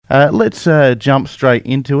Let's jump straight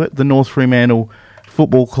into it. The North Fremantle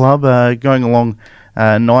Football Club going along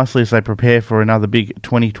nicely as they prepare for another big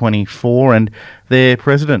 2024, and their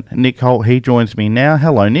president, Nick Holt, he joins me now.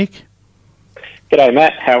 Hello, Nick. G'day,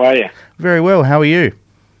 Matt. How are you? Very well. How are you?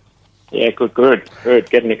 Yeah, good.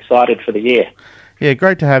 Getting excited for the year. Yeah,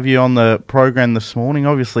 great to have you on the program this morning.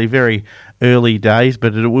 Obviously, very early days,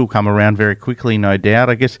 but it will come around very quickly, no doubt.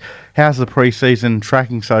 I guess, how's the pre-season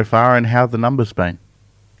tracking so far, and how have the numbers been?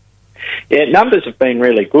 Yeah, numbers have been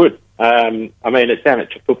really good. It's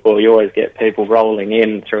amateur football. You always get people rolling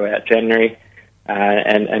in throughout January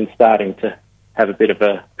and starting to have a bit of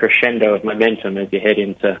a crescendo of momentum as you head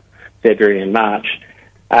into February and March.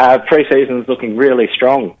 Pre-season's looking really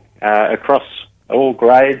strong across all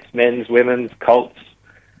grades, men's, women's, Colts,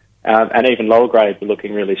 and even lower grades are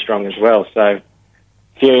looking really strong as well. So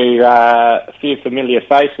a few familiar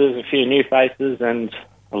faces, a few new faces, and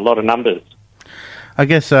a lot of numbers. I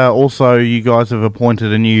guess also you guys have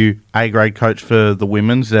appointed a new A-grade coach for the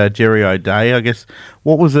women's, Jerry O'Day. I guess,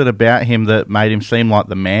 what was it about him that made him seem like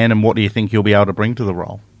the man, and what do you think he'll be able to bring to the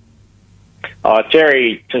role?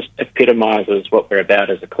 Jerry just epitomises what we're about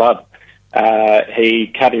as a club.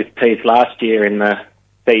 He cut his teeth last year in the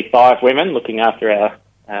B5 women, looking after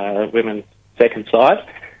our women's second side,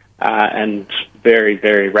 and very,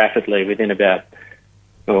 very rapidly, within about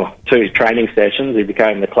 2 training sessions, he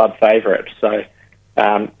became the club favourite. So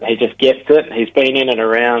he just gets it. He's been in and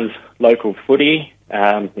around local footy.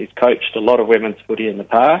 He's coached a lot of women's footy in the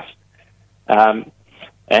past.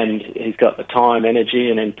 And he's got the time, energy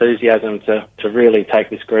and enthusiasm to really take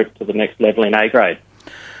this group to the next level in A-grade.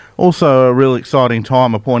 Also a real exciting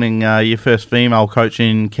time appointing your first female coach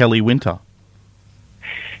in Kelly Winter.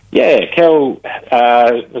 Yeah, Kel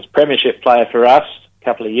was a premiership player for us a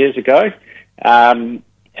couple of years ago. And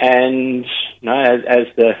as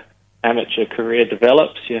the amateur career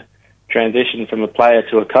develops, you transition from a player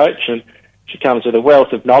to a coach, and she comes with a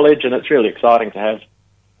wealth of knowledge, and it's really exciting to have a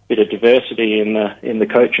bit of diversity in the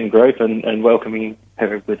coaching group and welcoming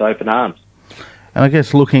her with open arms. And I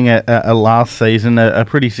guess looking at last season, a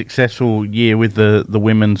pretty successful year with the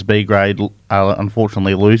women's B grade,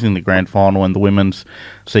 unfortunately losing the grand final, and the women's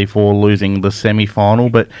C4 losing the semi-final.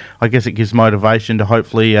 But I guess it gives motivation to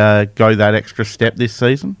hopefully go that extra step this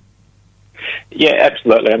season. Yeah,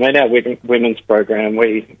 absolutely. Our women's program,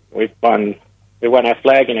 we won our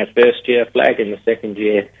flag in our first year, flag in the second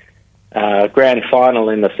year, grand final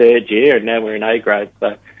in the third year, and now we're in A grade.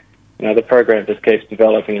 So, the program just keeps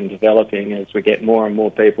developing and developing as we get more and more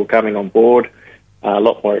people coming on board, a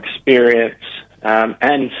lot more experience,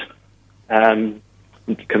 and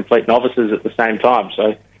complete novices at the same time.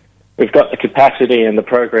 So we've got the capacity in the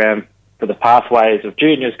program for the pathways of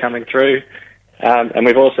juniors coming through, and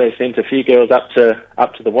we've also sent a few girls up to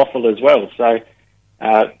the waffle as well. So,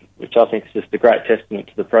 which I think is just a great testament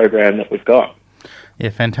to the program that we've got. Yeah,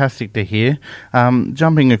 fantastic to hear.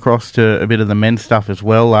 Jumping across to a bit of the men's stuff as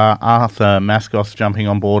well, Arthur Mascos jumping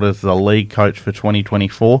on board as the league coach for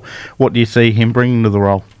 2024. What do you see him bringing to the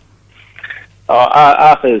role?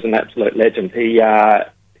 Arthur is an absolute legend. He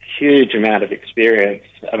huge amount of experience.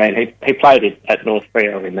 He played at North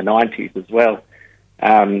Fremantle in the 90s as well.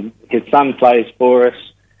 His son plays for us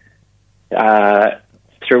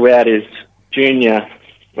throughout his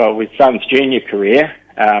son's junior career.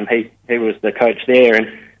 He was the coach there, and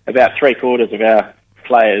about 3/4 of our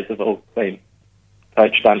players have all been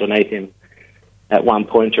coached underneath him at one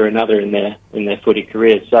point or another in their footy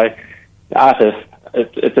careers. So Arthur,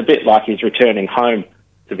 it's a bit like he's returning home,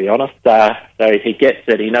 to be honest. So he gets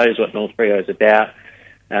it. He knows what North Freo is about.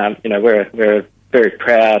 We're a very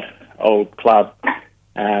proud old club,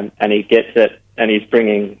 and he gets it, and he's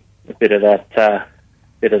bringing a bit of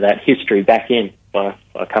that history back in by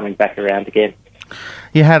coming back around again.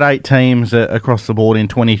 You had 8 teams across the board in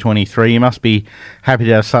 2023. You must be happy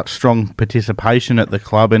to have such strong participation at the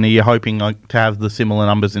club, and are you hoping to have the similar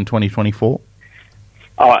numbers in 2024?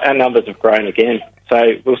 Our numbers have grown again.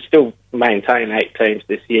 So we'll still maintain 8 teams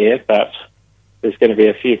this year, but there's going to be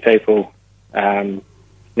a few people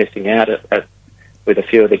missing out with a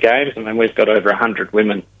few of the games. We've got over 100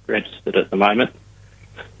 women registered at the moment.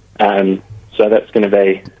 So that's going to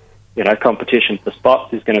be, competition for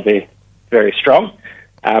spots is going to be very strong,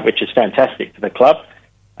 which is fantastic for the club.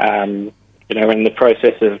 We're in the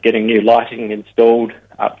process of getting new lighting installed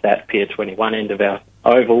up that Pier 21 end of our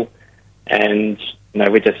oval, and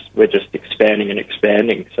we're just expanding and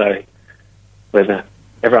expanding. So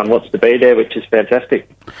everyone wants to be there, which is fantastic.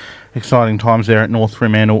 exciting times there at North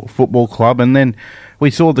Fremantle Football Club. And then we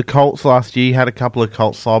saw the Colts last year, had a couple of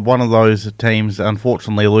Colts side. One of those teams,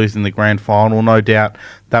 unfortunately, losing the grand final. No doubt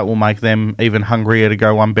that will make them even hungrier to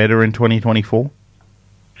go one better in 2024.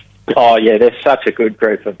 Oh, yeah, they're such a good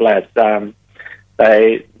group of lads.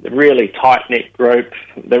 They really tight-knit group.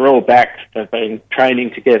 They're all back. They've been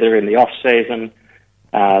training together in the off-season.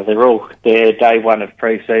 They're all there day one of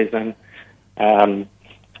pre-season. It's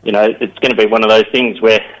going to be one of those things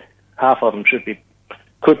where half of them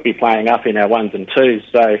could be playing up in our ones and twos.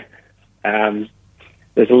 So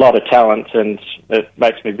there's a lot of talent, and it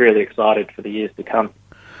makes me really excited for the years to come.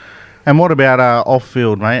 And what about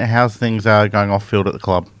off-field, mate? How's things going off-field at the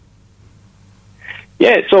club?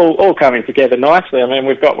 Yeah, it's all coming together nicely. I mean,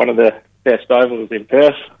 we've got one of the best ovals in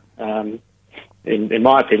Perth, in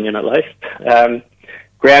my opinion at least.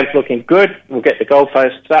 Ground's looking good. We'll get the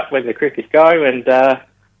goalposts up when the cricket go, and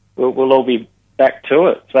we'll all be back to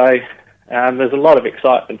it. So there's a lot of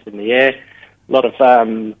excitement in the air, a lot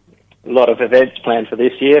of events planned for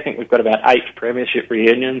this year. I think we've got about 8 premiership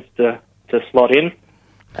reunions to slot in.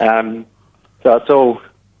 So it's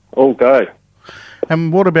all go.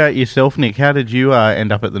 And what about yourself, Nick? How did you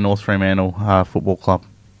end up at the North Fremantle Football Club?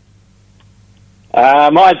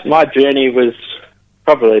 My journey was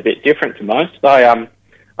probably a bit different to most. I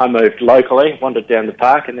moved locally, wandered down the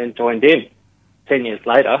park, and then joined in. 10 years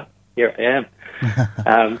later, here I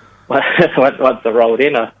am. Once I rolled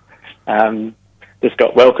in, I just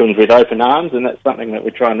got welcomed with open arms, and that's something that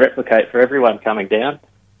we try and replicate for everyone coming down.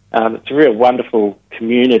 It's a real wonderful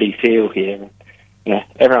community feel here.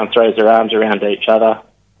 Everyone throws their arms around each other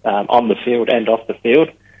on the field and off the field,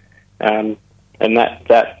 and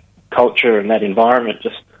that culture and that environment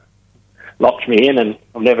just locked me in, and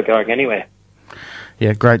I'm never going anywhere.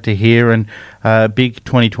 Yeah, great to hear, and big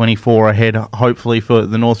 2024 ahead, hopefully, for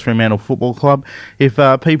the North Fremantle Football Club. If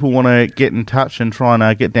people want to get in touch and try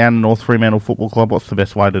and get down to North Fremantle Football Club, what's the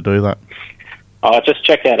best way to do that? Just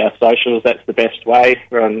check out our socials. That's the best way.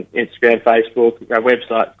 We're on Instagram, Facebook. Our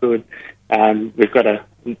website's good. We've got a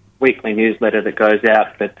weekly newsletter that goes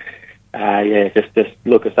out, but just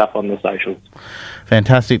look us up on the socials.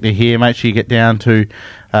 Fantastic to hear. Make sure you get down to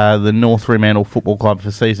the North Fremantle Football Club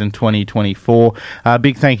for season 2024.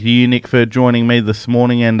 Big thank you to you, Nick, for joining me this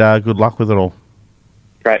morning, and good luck with it all.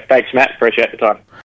 Great. Thanks, Matt. Appreciate the time.